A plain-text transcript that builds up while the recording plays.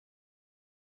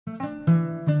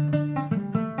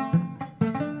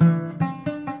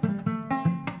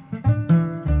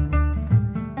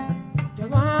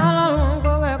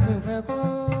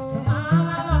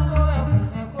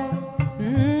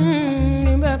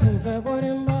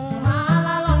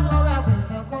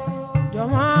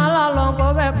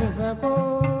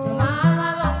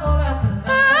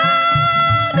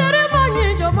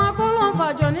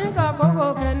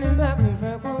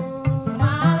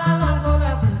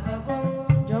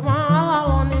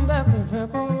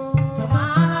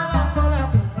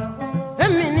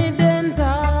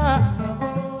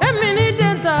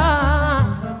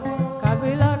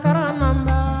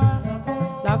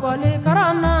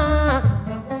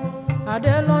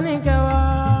adeloninke wa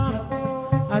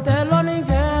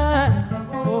adeloninke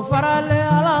o farale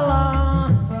alala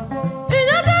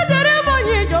inyata dere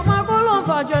monyi joma kolon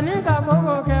fa joni ka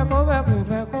kogo ke ko be kun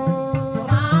fe ko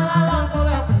alala ko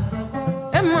be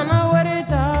emana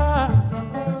werita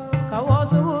ka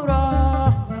wasura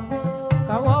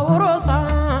ka worosa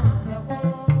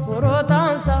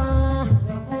worotan sa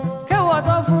ke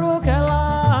wato furu kela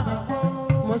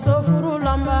moso furu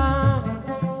lamba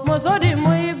moso di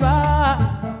muiba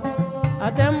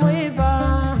ate muiba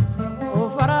o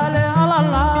farale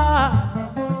alala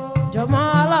joma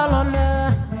alalone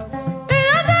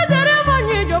iyata dere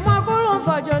monyi joma kolon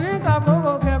fa joni ka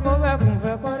kogo ke ko be kun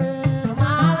fe kore joma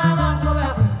alala ko be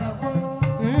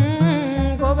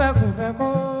kun fe ko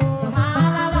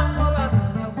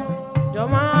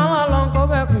ko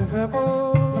be kun fe ko joma alala ko be kun fe ko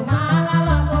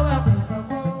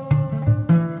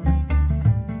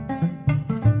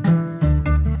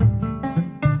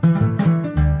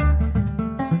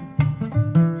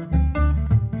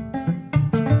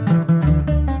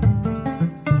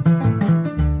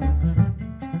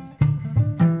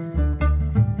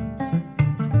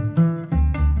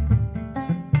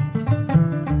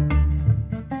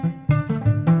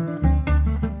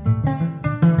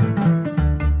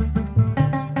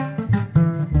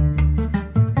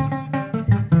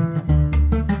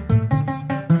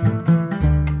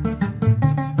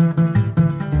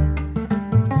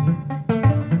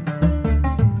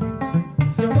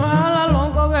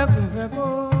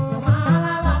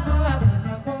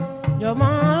joma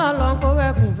alala ko be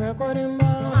kun fe ko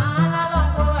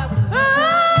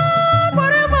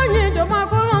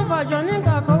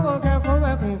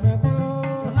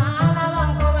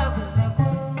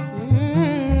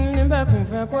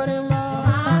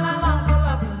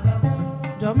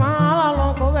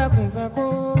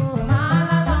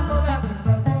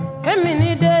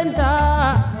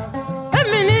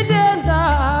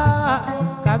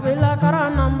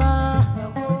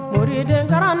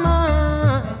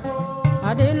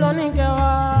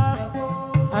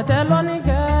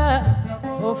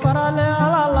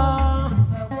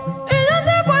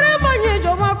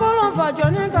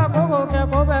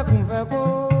joma alala ko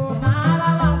be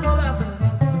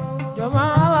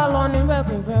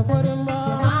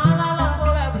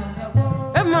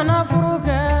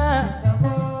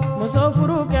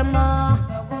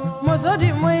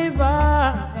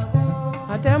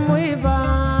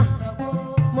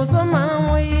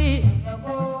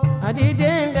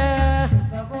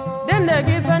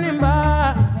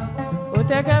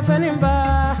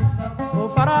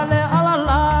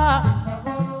kun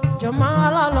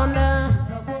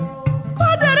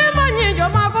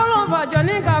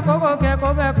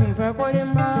fe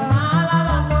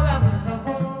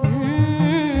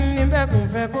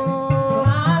ko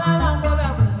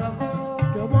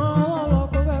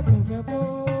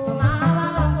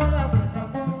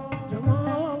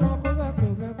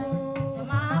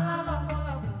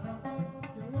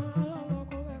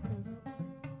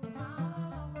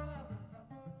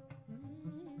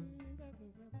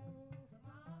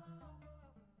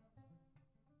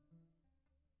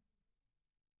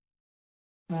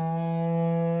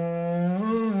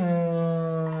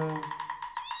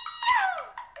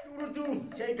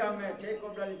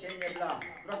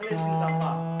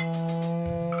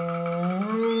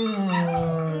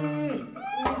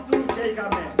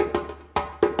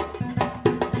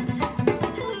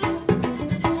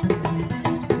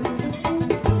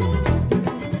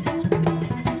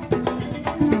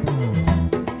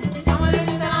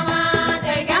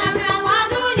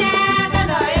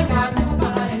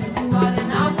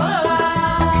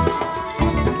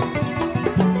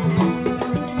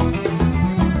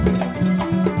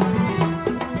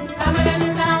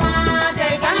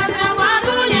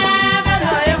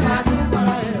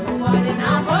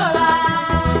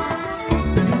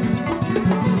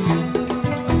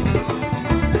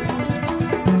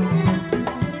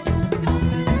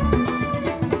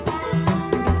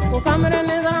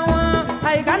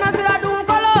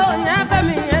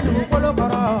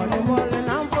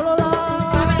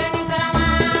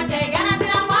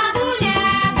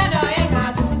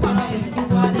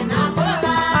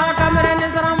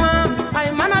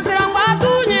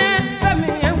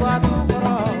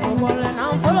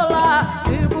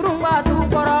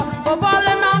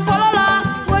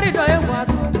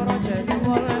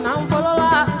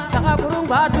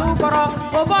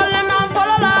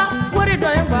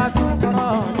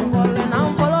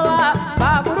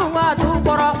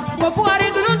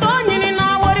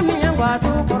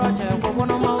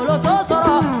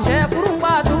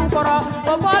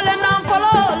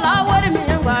Follow, la wari mi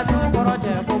ngwa tu koro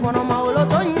che ko bono ma ulo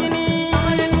to nyini.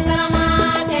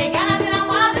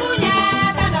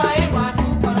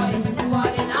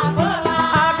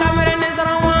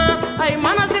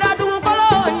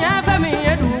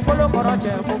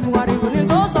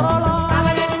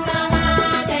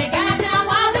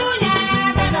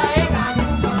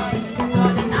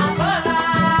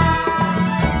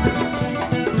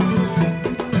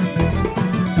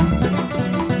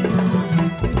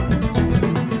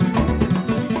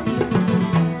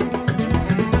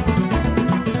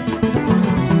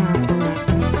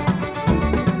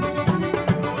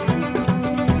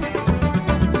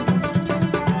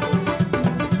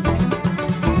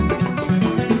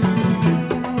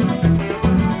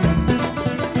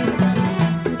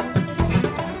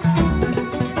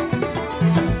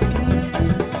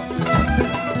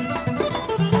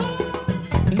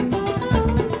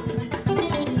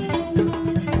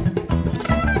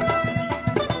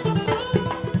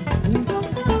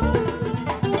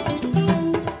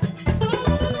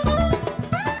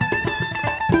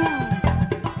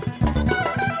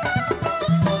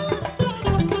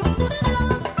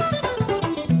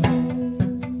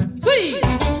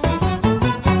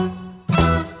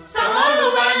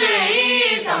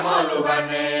 samolu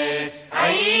bane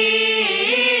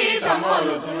ayi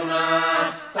samolu tununa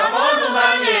samolu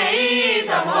bane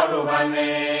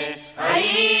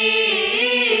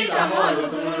ayi samolu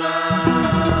tununa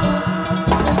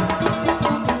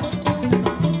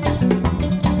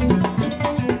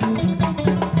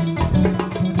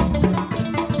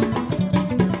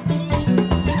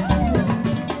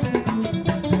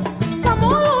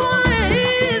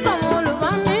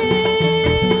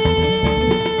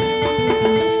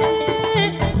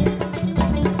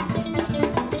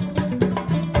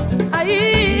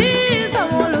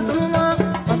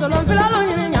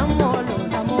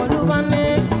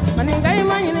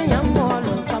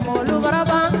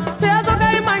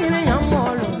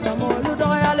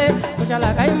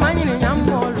Chala kai manyine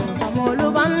nyamolo samolu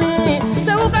bani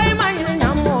seu kai manyine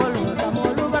nyamolo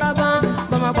samolu baraba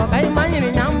bama ko kai manyine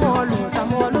nyamolo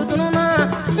samolu tununa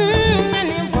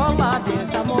nyani foba de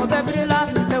samo bebrila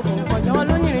le ko ko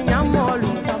nyolo nyine nyamolo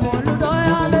samolu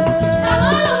doyale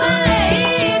samolu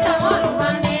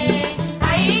bani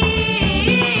ai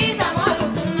samolu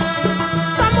tununa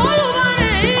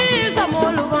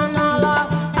samolu banala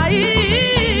ai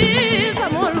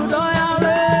samolu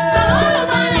doyale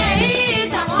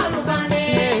samolu bani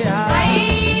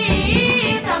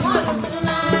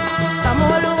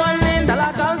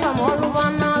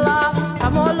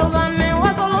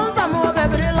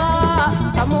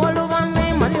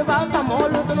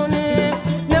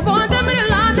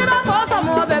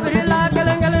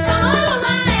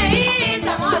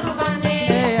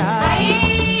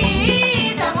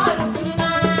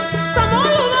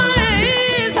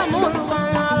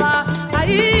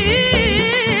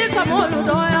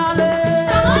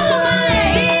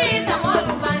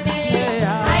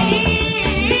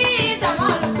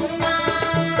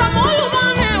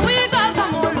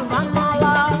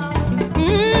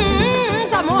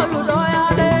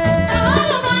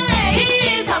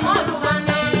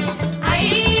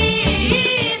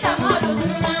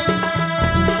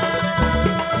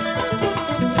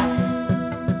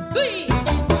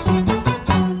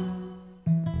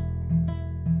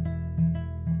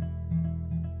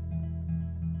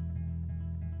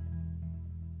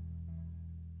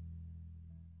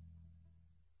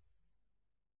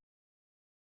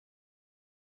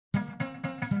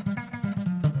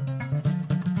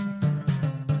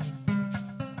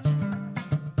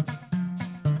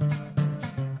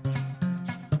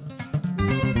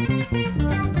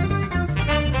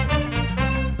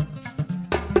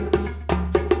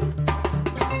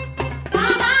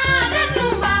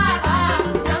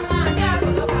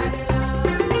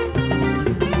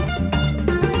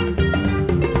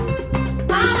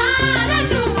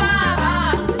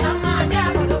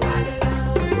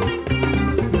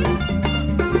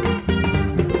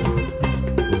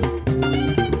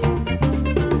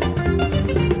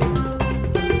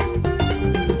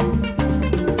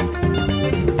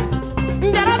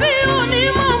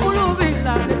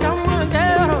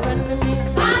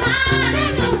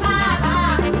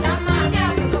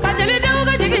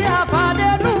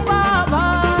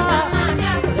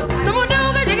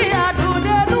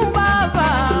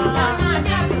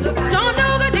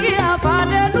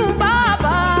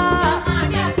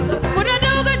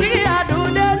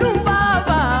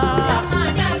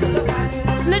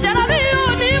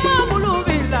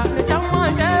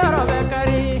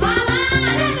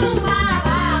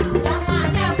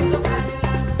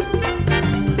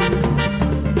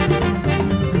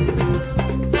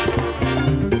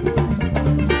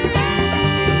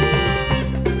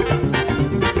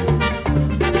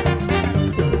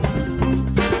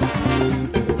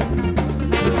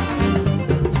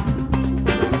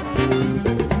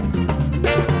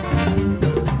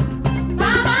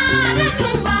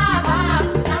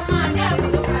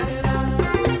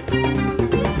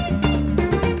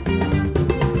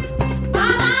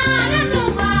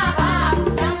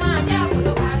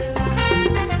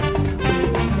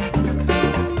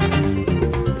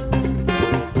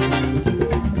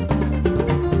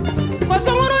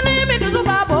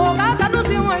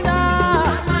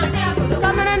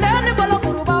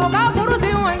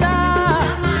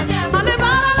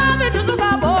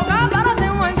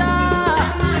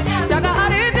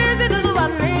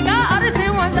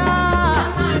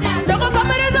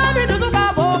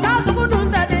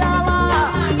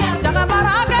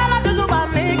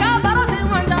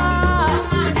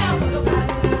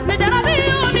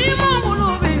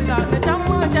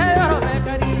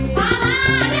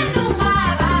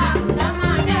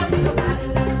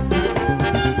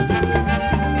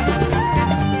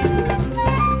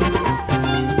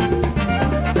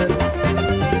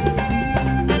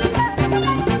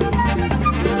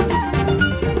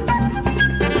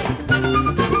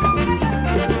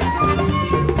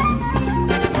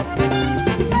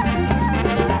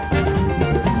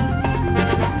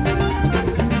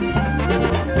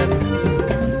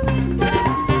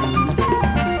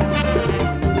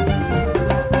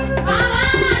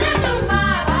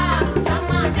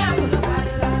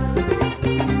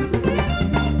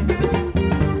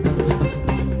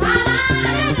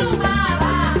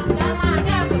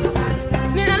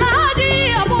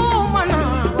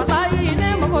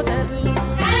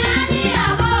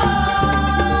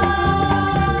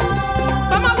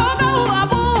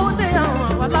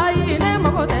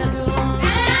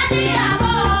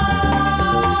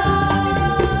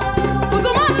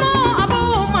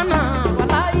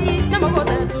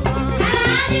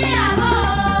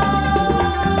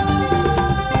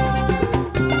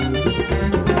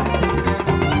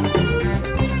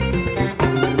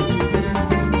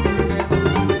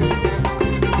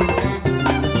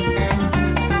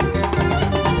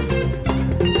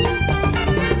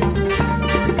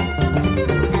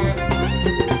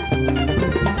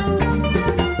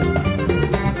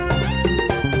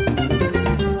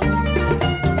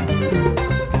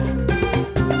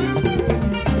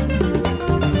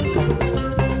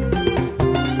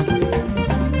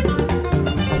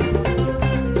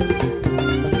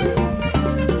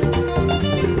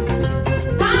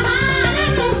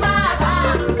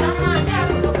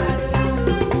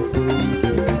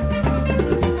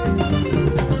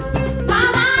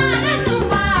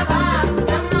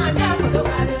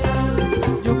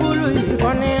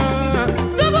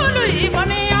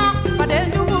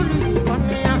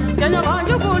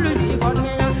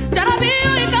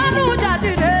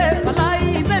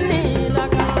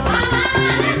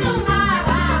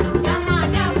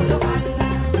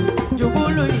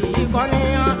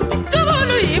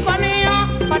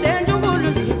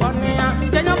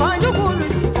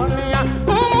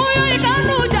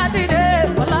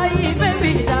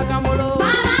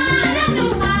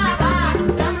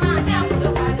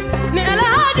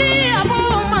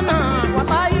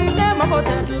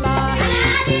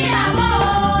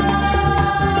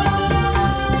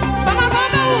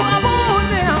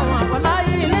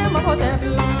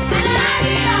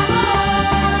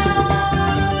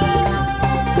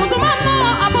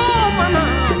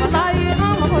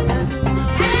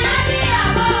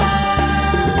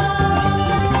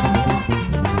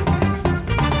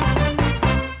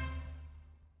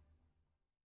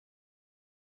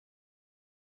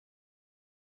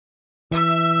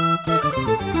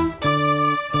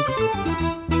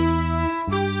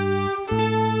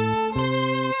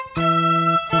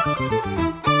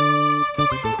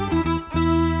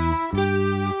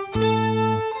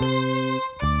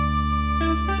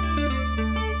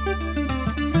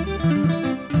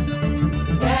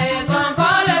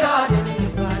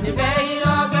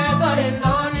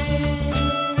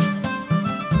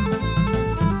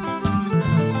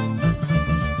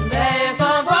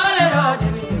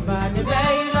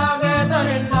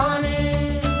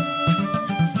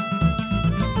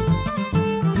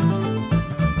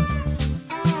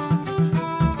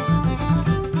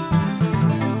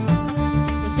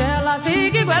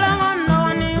sigi gwela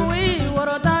mandoni wi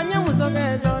worotan ya musoke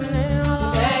jonne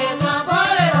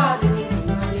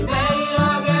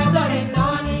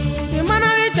imana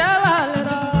wi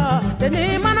chalalo deni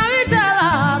mana wi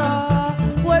chalaro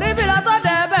wori bila to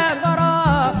debe goro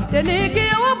deni ki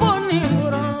wo bonni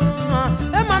ngura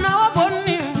e mana wo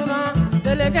bonni ngura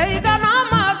dele kai kana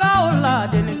maga ulla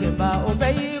deni ke ba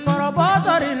obei koro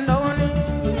botorin doni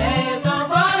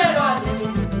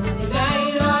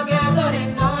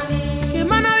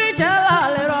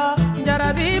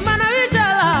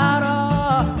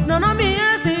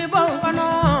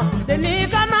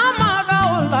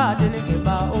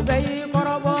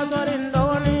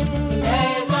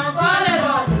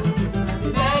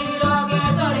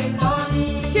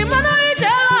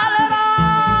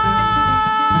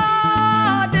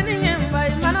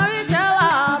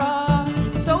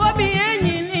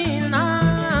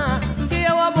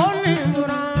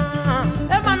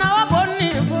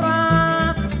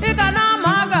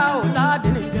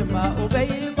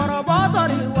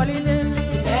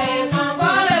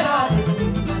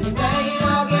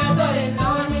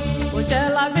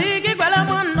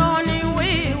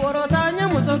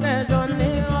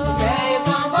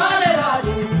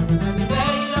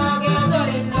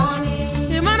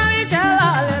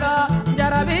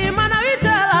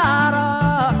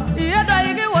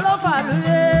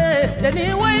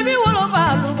Deni way mi wolo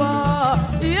balu bo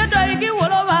ye dai ki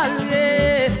wolo balu ye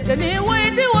deni way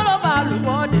ti wolo balu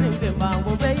bo deni ke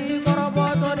bango be koro bo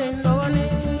to den doni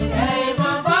hey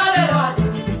son fale ro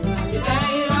deni be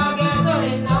ro ge to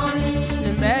den doni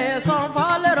be son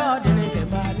fale ro deni ke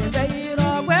ba be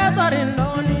ro ge to den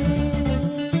doni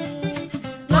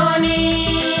doni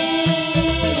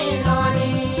doni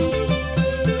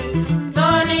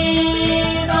doni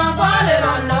son fale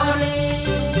ro doni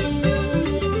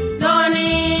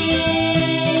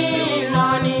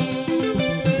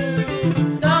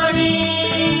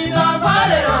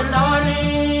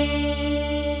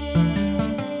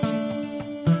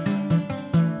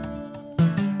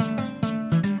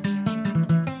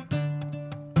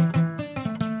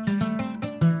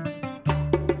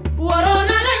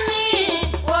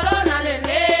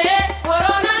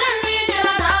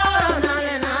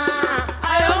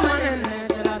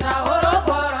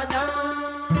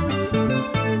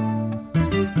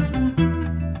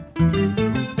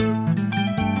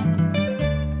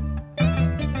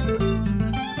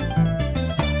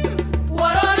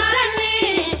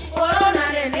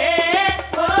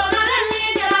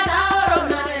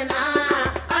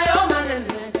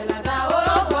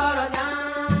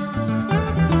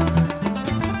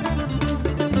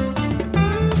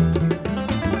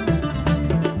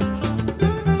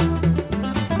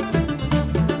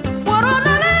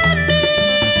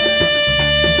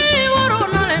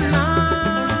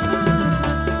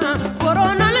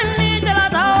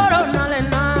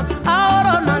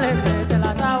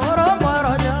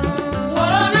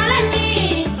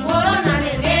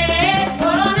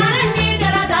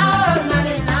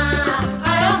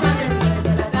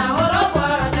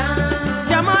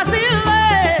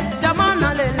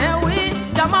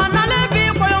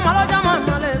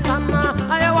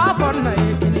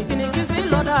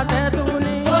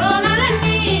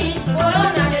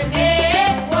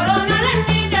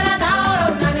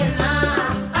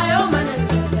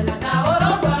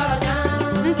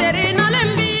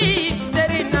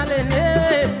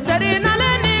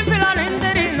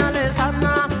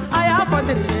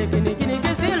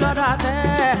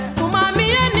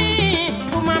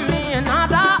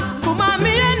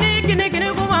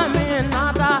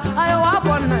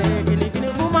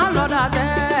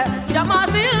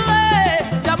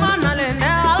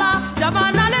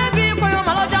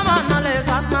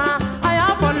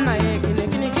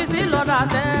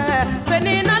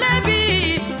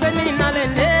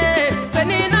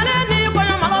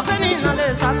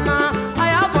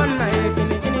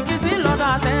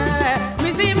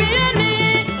Missy, me,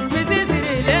 missy,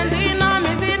 Siri, Lendi.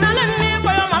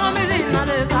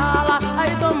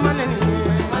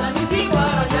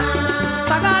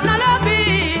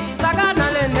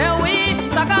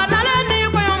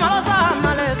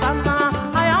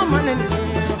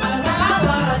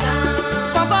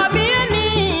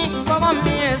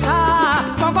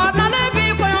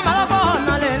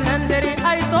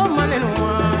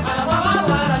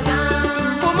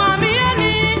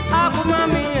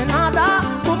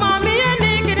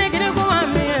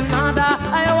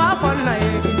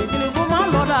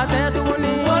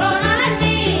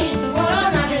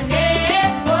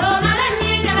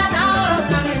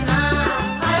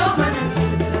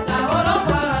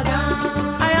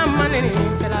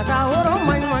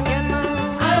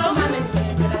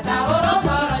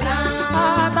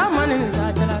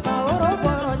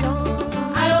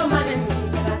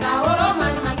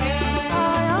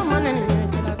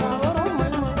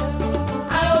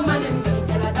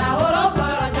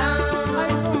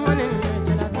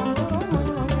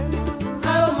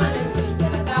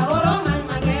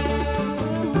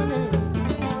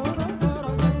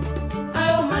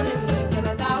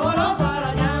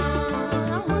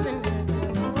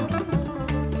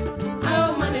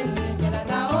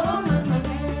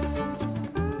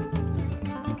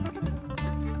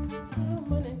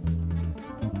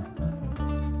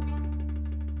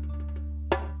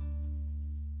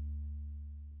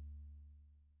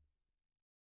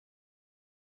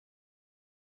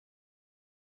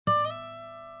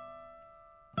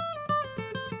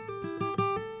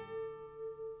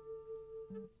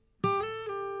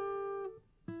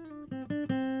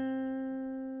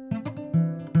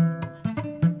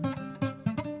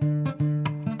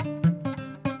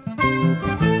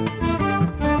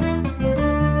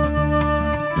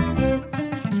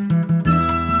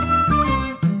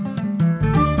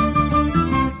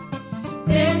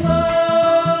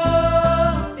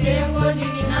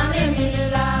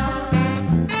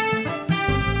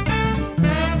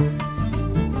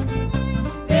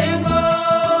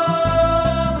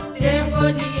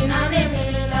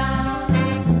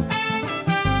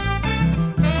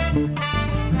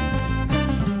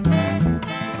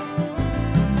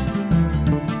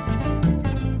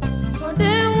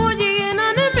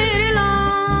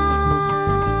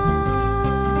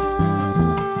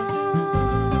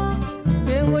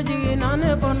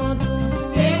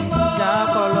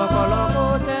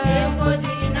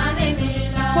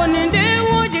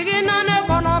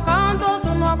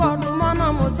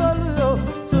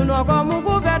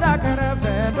 Mugu beda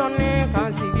kerefe doni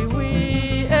kansigi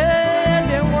wi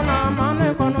dengo na mane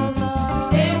konosa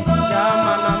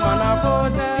jamana mana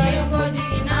kote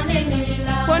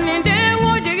koni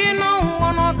dengo jigi na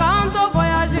ngono kanto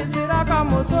voyage siraka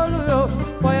mosolu yo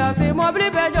voyage mobili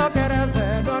bejo kerefe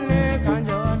doni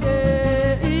kanjote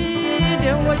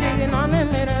dengo jigi na ne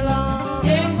mirela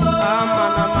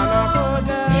jamana mana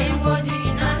kote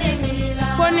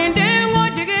koni dengo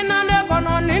jigi na ne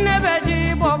kono nine beji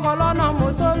kolona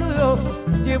musolu yo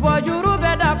jibo juru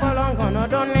beda kolon kono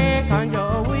doni kanjo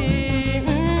wi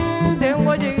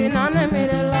dengo jigi nane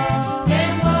mirela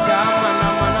jamana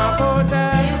mana kote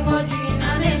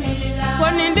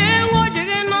koni dengo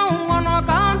jigi na ngono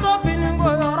kanto finingo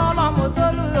yorola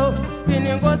musolu yo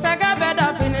finingo sege beda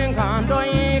finingando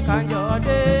yi kanjo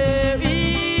de wi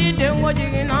dengo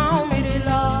jigi na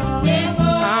mirela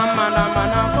jamana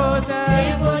mana kote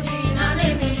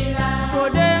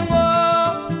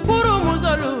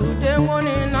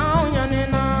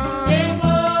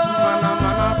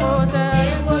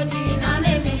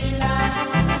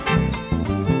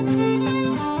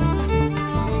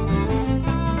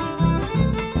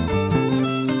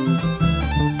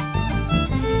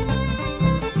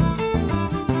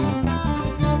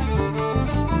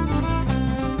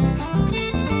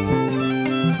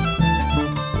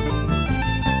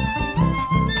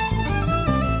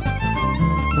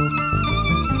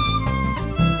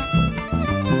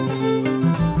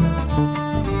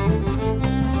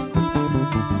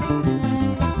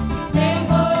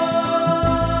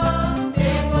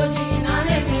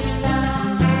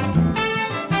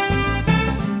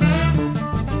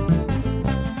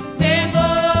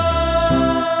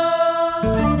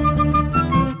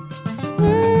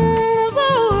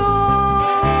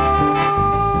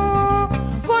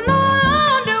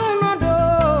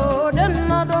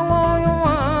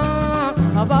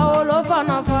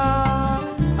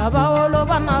abawolo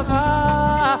banafa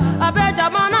abe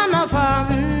jamana nafa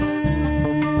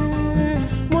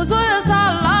muso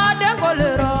sala de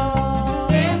kolero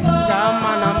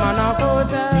jamana mana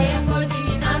kote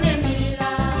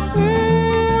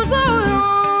muso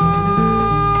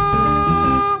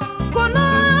kono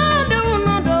de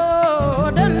unodo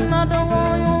denna do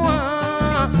wa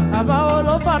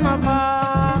abawolo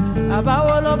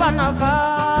banafa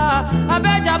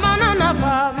abe jamana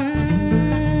nafa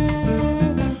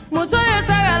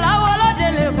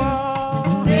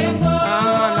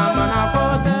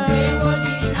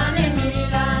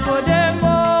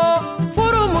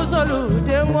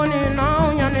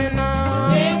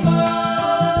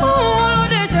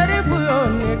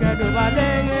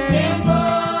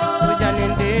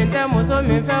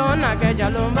mi fe ona ke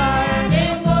jalomba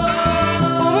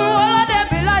wala de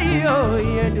bila yo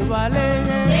ye dubale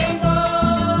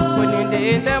koni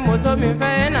de muso mi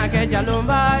fe na ke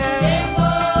jalomba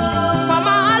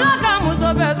fama alaka muso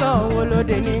bezo wolo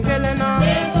de ninkelena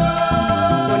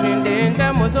koni de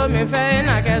muso mi fe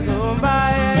na ke zumba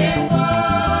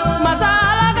masa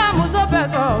alaka muso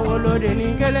bezo wolo de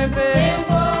ninkelempe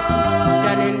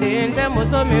jani de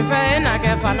muso mi fe na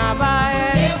ke fana bae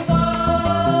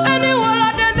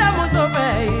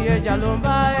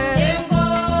jalomba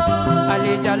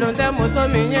ali jalonte muso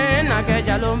minye na ke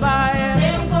jalomba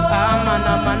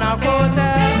amana mana kote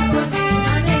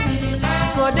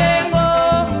kodengo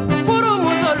furu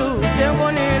musolu dengo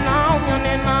ni na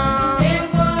unyone na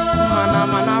mana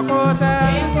mana kote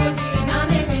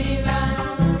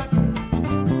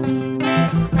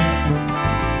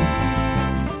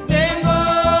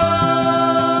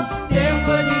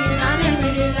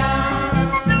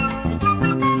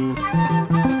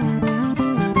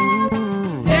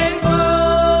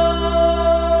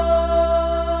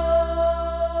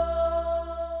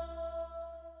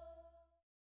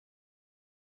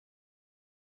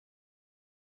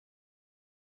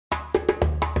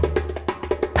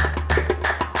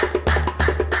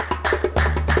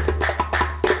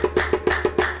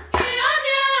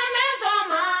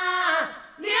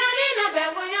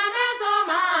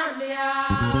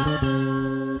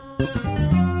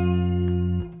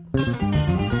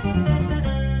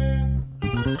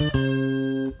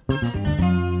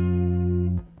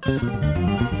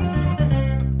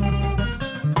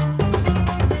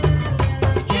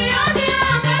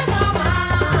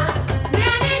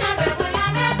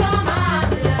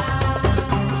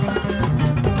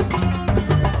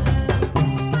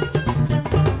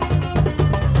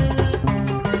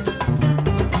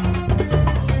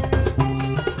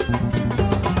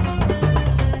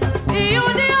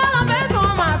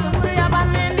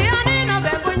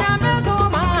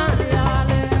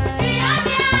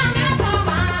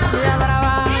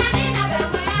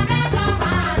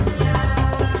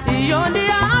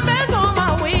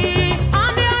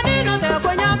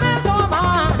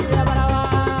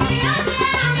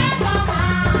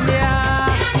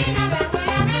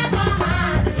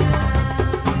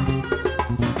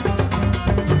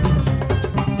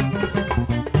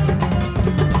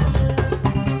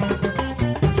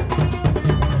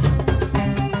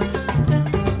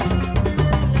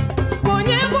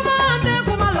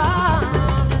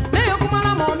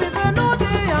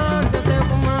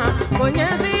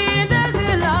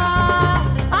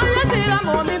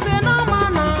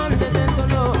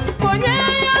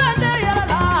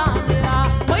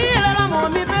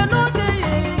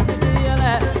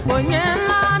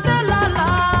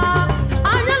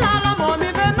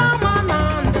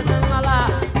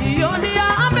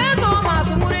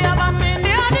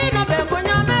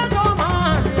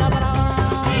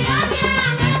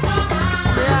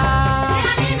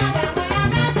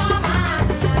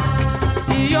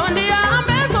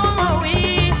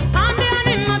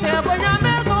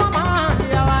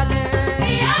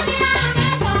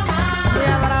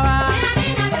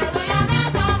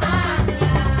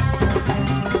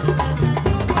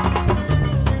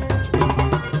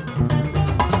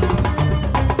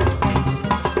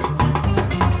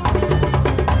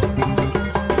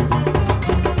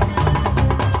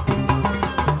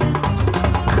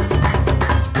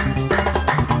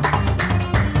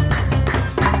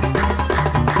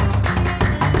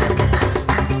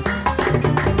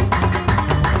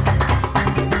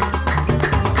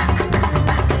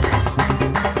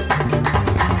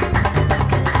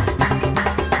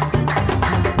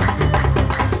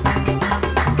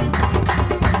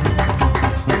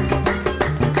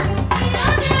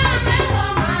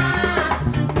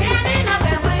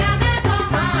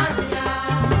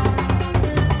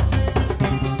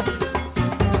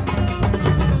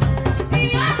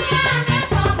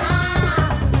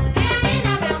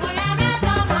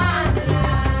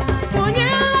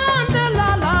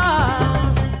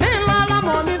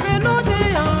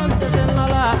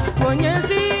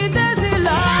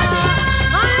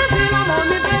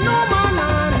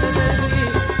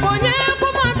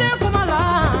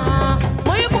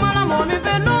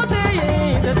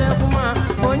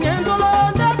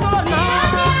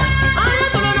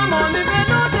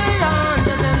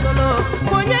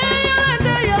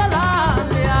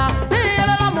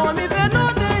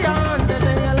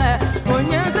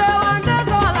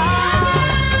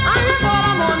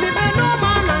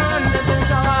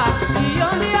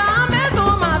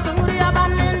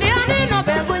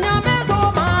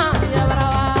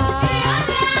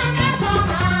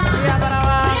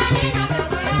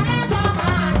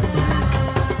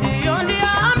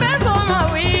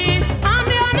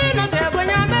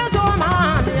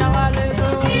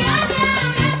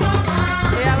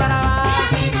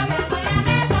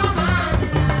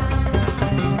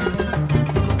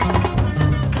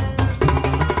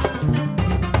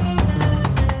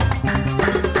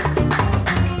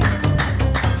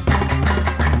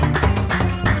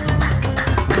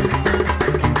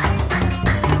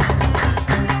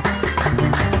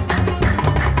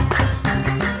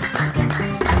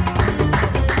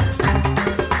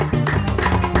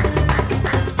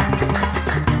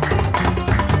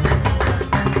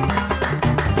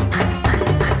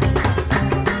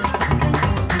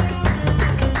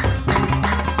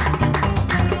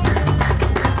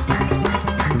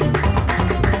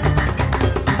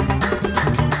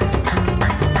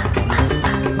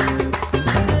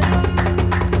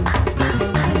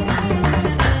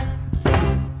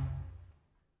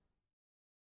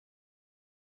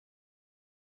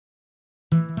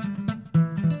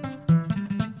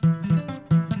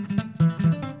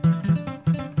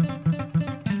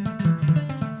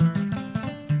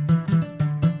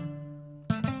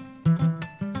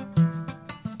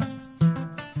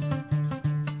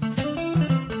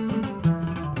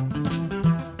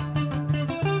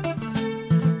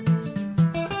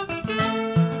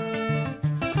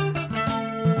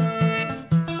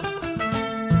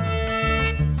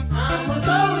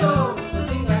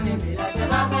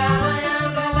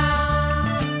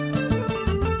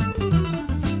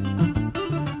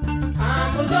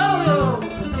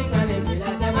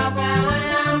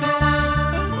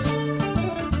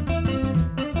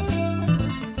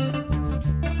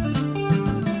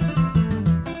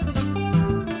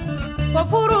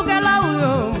furu ke la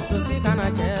uyo muso si kana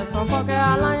che son fo ke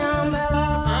ala yambela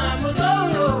muso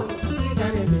uyo muso si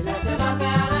kana bila che ba ke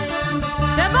ala yambela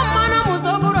che ba mana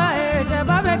muso furu che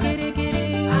ba be kiri kiri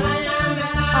ala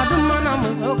yambela adu mana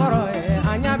muso koro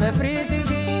anya be friti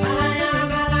ki ala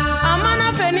yambela amana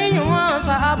feni nyuma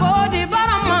sa abodi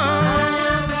barama ala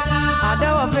yambela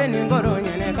adawa feni ngoro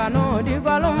nyene kano di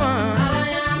baloma ala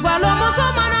yambela balo muso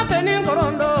mana feni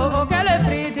ngorondo okele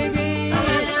friti ki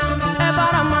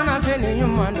mana feni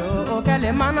nyumando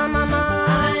okele mana mama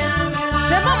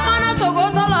cheba mana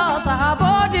sogotala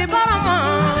sahabo di barama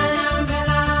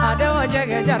adewo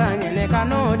jege jaranye ne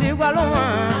kano di gwaloma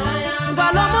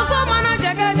gwalomo so mana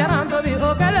jege jaranto bi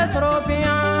okele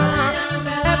sropia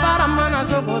e barama na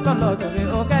sogotala to bi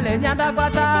okele nyada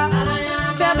bata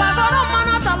cheba goro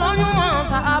mana talonyuma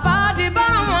sahaba di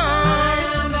barama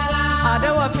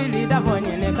adewo fili da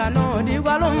bonye ne kano di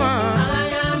gwaloma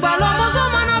gwalomo so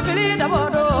mana fili da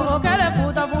bodo okele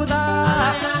futa futa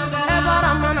e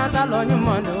bara mana talo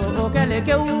nyumando okele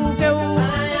kewu kewu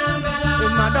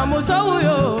imado muso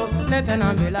uyo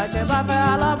netena bila che ba fe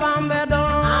ala bambe do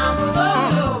muso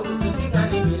uyo sisi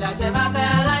kani bila che ba fe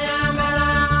ala yambela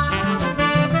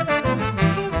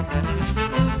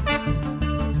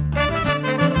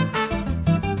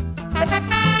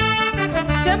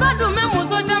che ba du me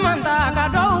muso chamanda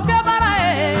kado uke bara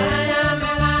e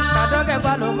kado ke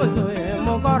balo muso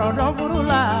mo koro don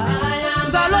furula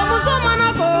galo muso mana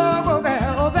ko ke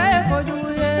obe ko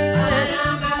juye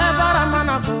e bara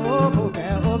mana ko ke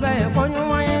obe ko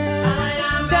nyuye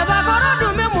cheba koro du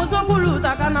me muso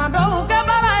fuluta kana do ke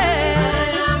bara e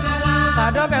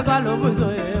kado ke galo muso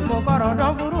mo koro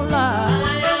don furula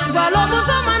galo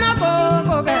muso mana ko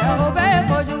ke obe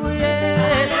ko juye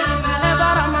e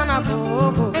bara mana ko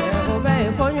ke obe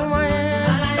ko nyuye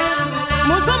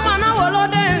muso mana wolo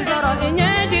den zoro inye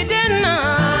jidena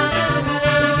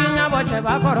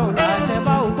cheba korola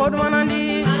cheba ukod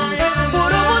manandi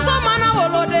furu muso mana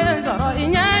wolo den zoro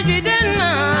inye jidena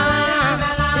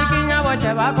ikinya bo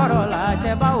cheba korola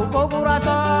cheba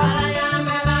ukogurato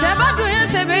cheba duye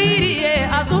sebeiri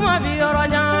asuma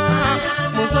bioronya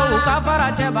muso ukafara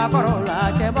cheba korola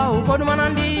cheba ukod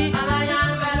manandi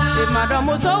imado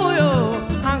muso uyo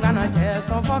angana che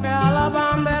son foke ala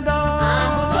bambedo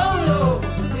muso uyo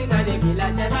susika de bila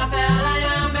cheba fe ala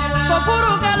yambela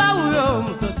furu ke la uyo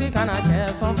muso sikana che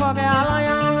son foke ala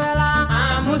yambela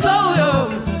muso uyo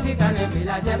muso sikane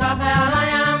bila cheba fe ala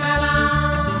yambela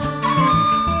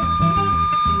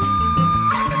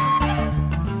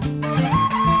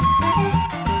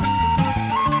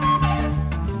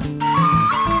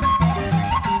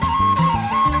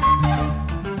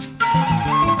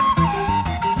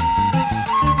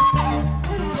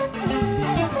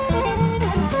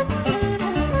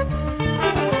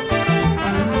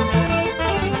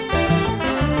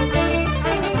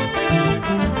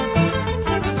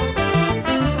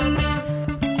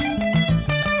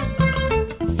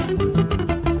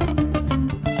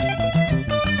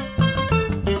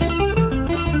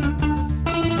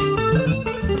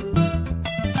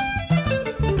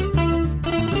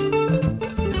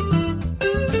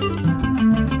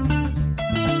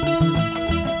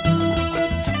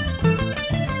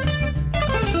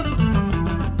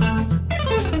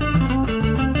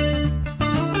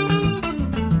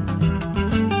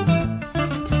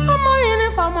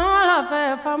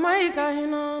Famaika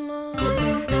hinana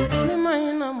ni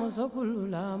mahina muso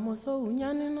kulula muso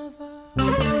unyani nasa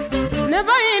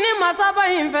neba yini masaba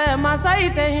infe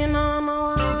masaite hinana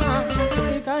wa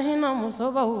ika hina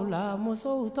muso baula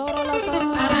muso utorola sa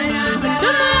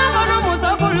duma kono muso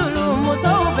kululu muso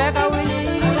ubeka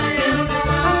wili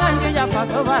anganji ja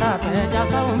faso barafe ja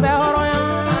sa umbe horoya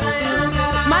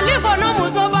maliko no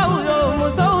muso bauyo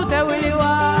muso ute wili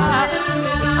wa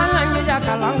anganji ja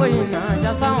kalango ina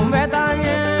ja sa umbe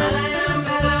tanye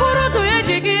furu tu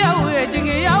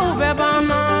jigi ya ube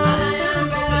bana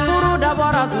furu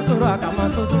dabora sutura kama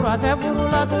sutura te furu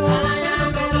la tu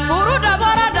furu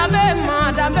dabora dabe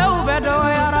ma dabe ube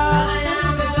doyara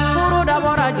furu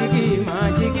dabora jigi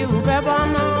ma jigi ube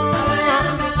bana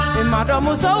imado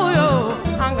muso uyo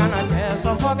angana che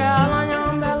so foke ala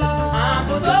nyambela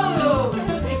muso uyo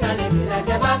susika ne bila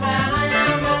che babe ala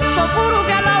nyambela furu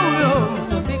ke la uyo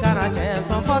susika na che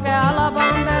so foke ala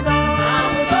bambedo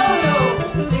muso uyo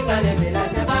susika ne bila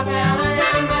che babe ala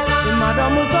nyambela imado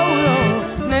muso uyo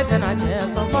netena che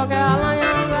so foke ala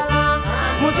nyambela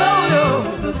muso uyo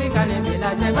susika ne bila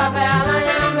che babe ala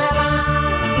nyambela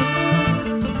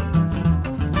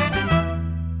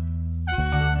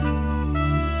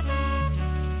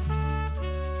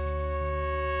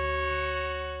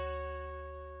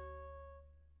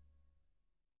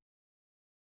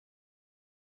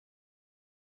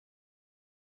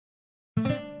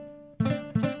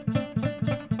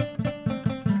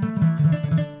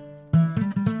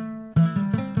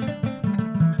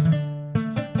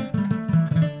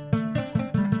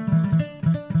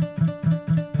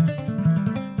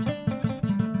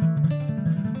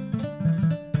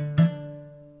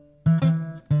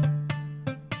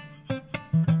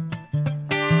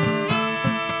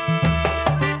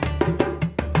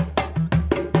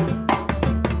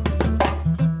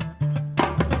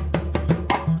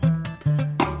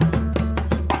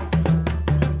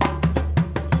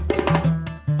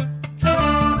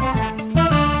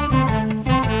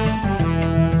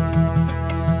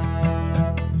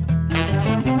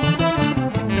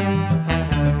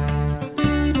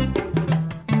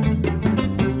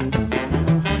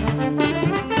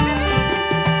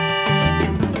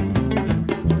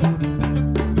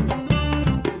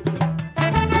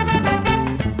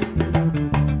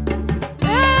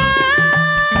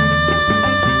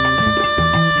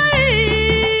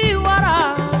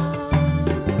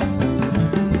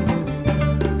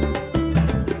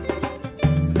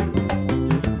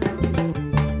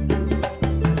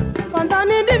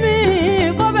fantani dimi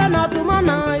ko be na tuma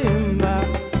na yimba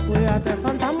o ya te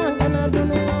fantama ngana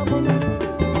dunya kono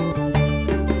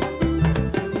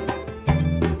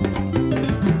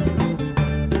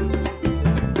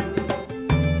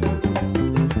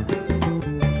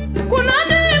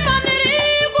kunani maniri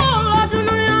ko la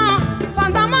dunya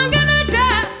fantama ngana che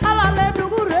ala le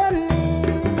dugureni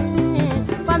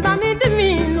fantani dimi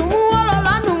nu wala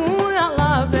la nu ya la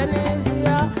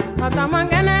Venesia fantama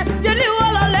ngana jeli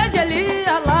wala le jeli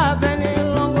ala beni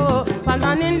longo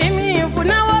fantani dimi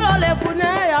fune wala le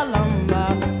fune ya lamba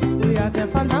uya te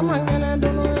fantama ngana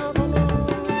dunya kono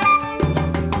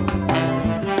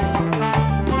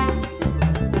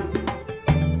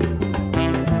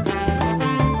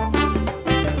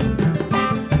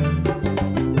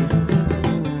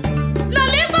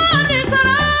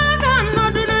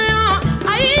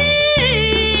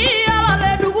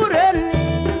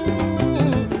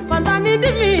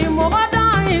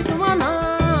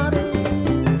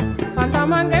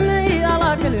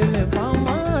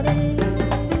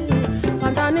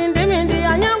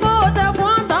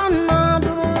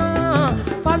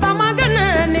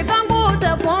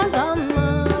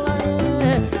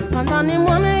Fantani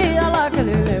mone ala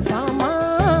kelele fama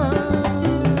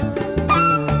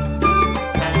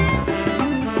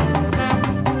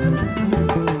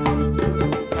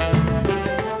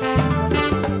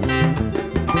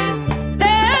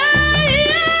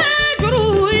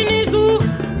juru inisu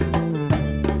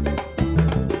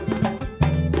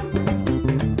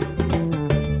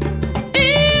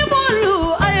ibolu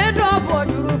aye dobo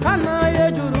juru kana ye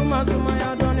juru masuma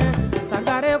ya done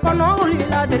sangare kono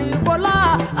ulila deri kola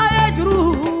aye juru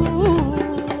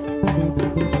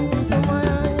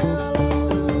sumaya yala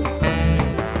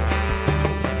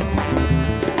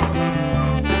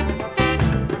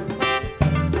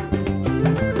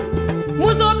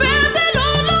muso bete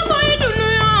lolo boy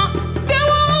dunya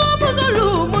kewala musolu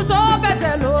muso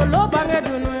bete lolo bange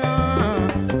dunya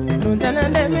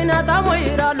nuntenende minata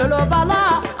moira lolo bala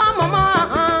amama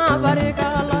barika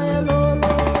la lolo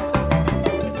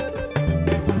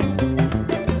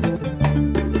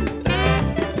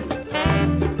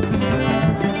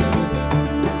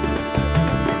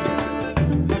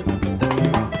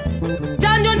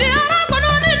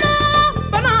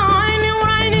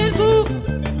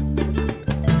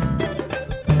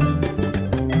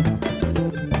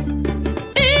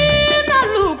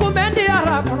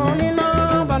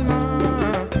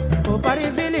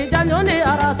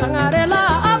sangare la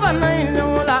abana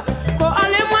inola ko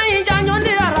alemai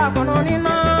janyondi ara kononi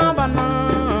na bana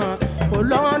ko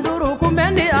londuru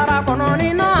kumbendi ara kononi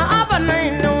na abana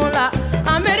inola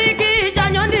ameriki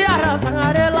janyondi ara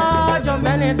sangare la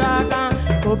jombeni daka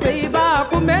ko peiba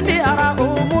kumbendi ara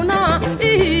umuna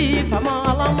fama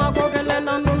alama ko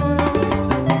kelenda nduno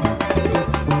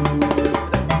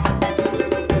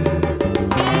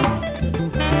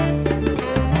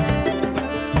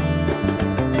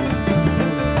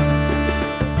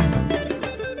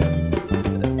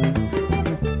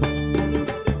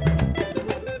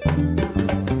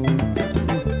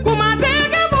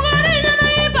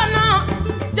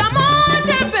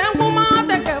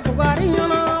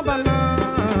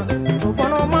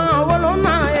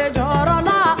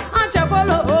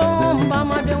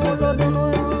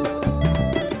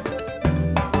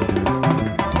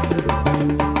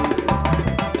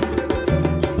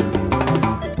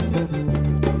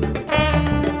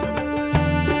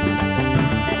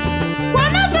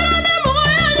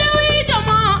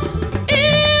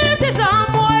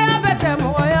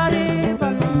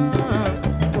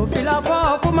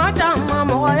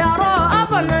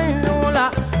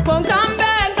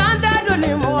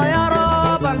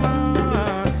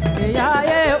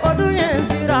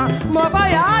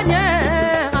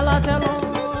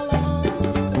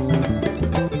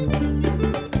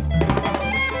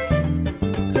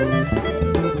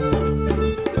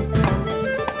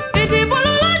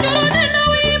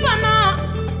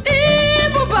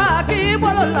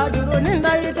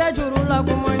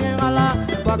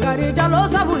Bakari jalo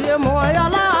sabu ye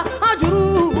moyala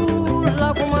ajuru la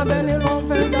kuma beni lon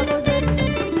fe jalo jeri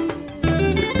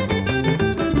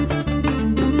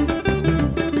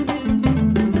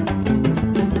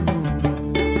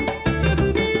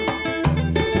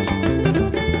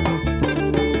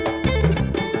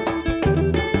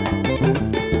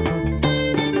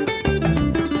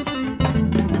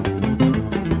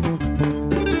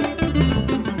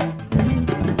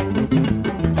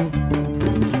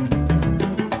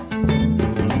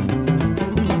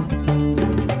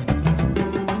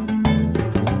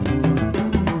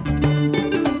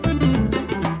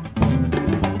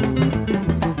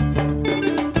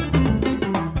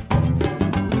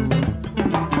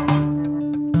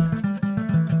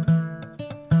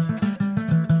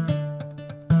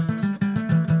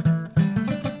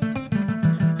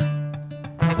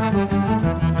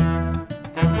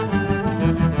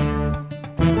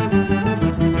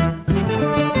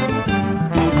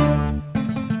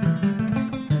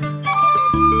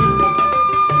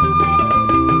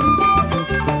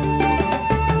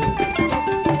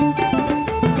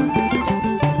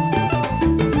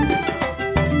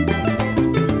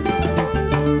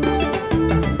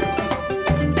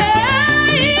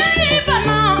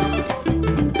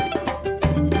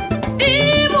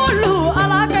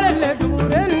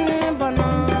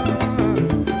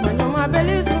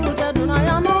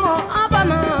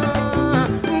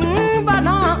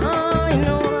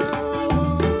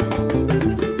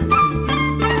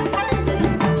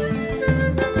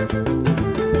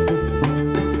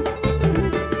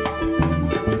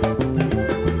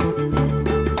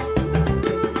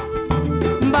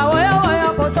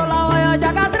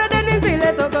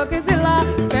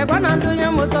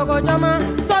jama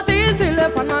soti sile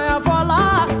fana ya fola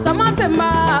sama semba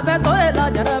beto ela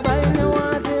jaraba ini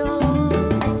wati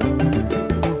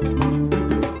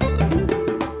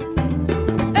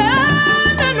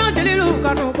neno jililu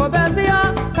kanu ko besia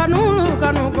kanulu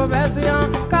kanu ko besia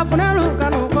kafunelu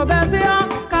kanu ko besia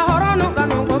kahoronu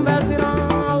kanu ko besia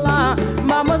Allah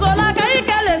mamozola kai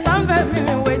kele sanve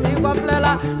mini weji ko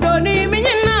flela doni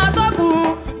minyina toku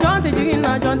jonti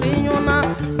jigina jonti nyuna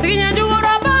siginya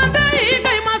jugoro bande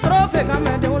kai masrofe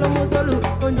kamede ulo musolu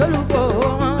konjolu ko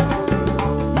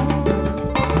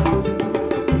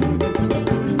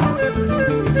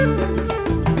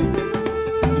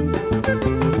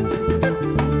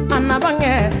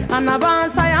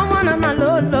anabansa ya mwana na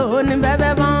lolo ni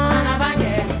bebe ban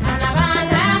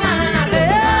anabansa ya mwana na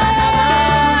lolo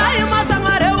ayu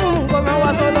masangare ngome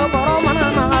wasolo koro mana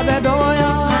na abedo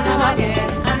ya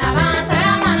anabansa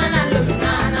ya mwana na lolo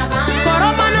koro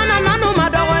mana na nanu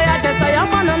madogo ya chesa ya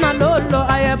mwana na lolo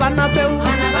aye bana peu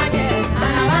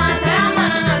anabansa ya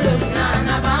mwana na lolo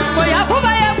ko ya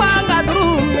kuba ye kwanga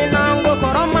drum minango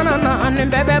koro mana na ni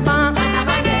bebe ban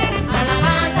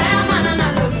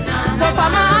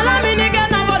fama ala minige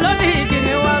na volodi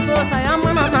kini waso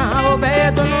sayamana na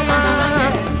obeto numa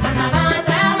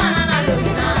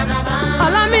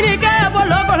ala minige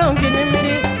bolo bolo kini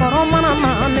miri koromana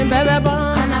na ni bebe ba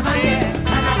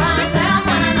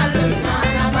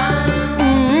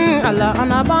ala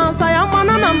anaba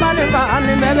sayamana na bale ba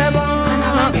ni bebe ba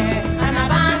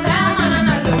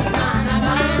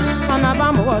anaba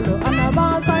molo anaba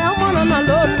sayamana na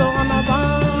lolo anaba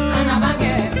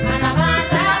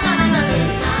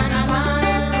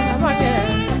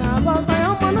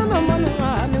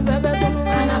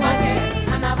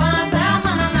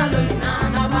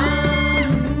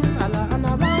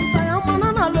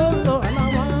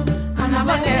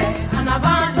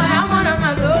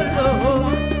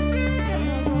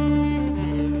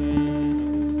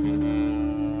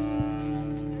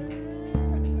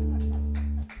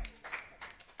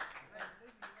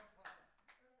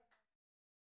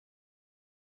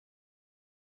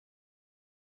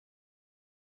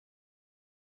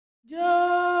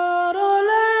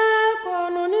Jorole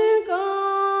kononika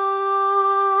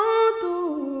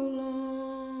tula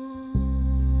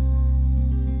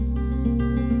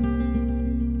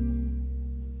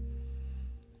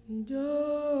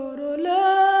Jorole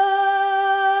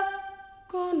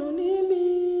kononimi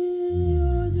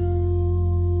rojo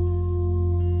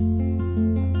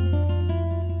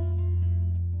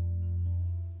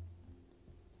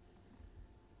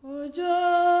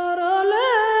Ojo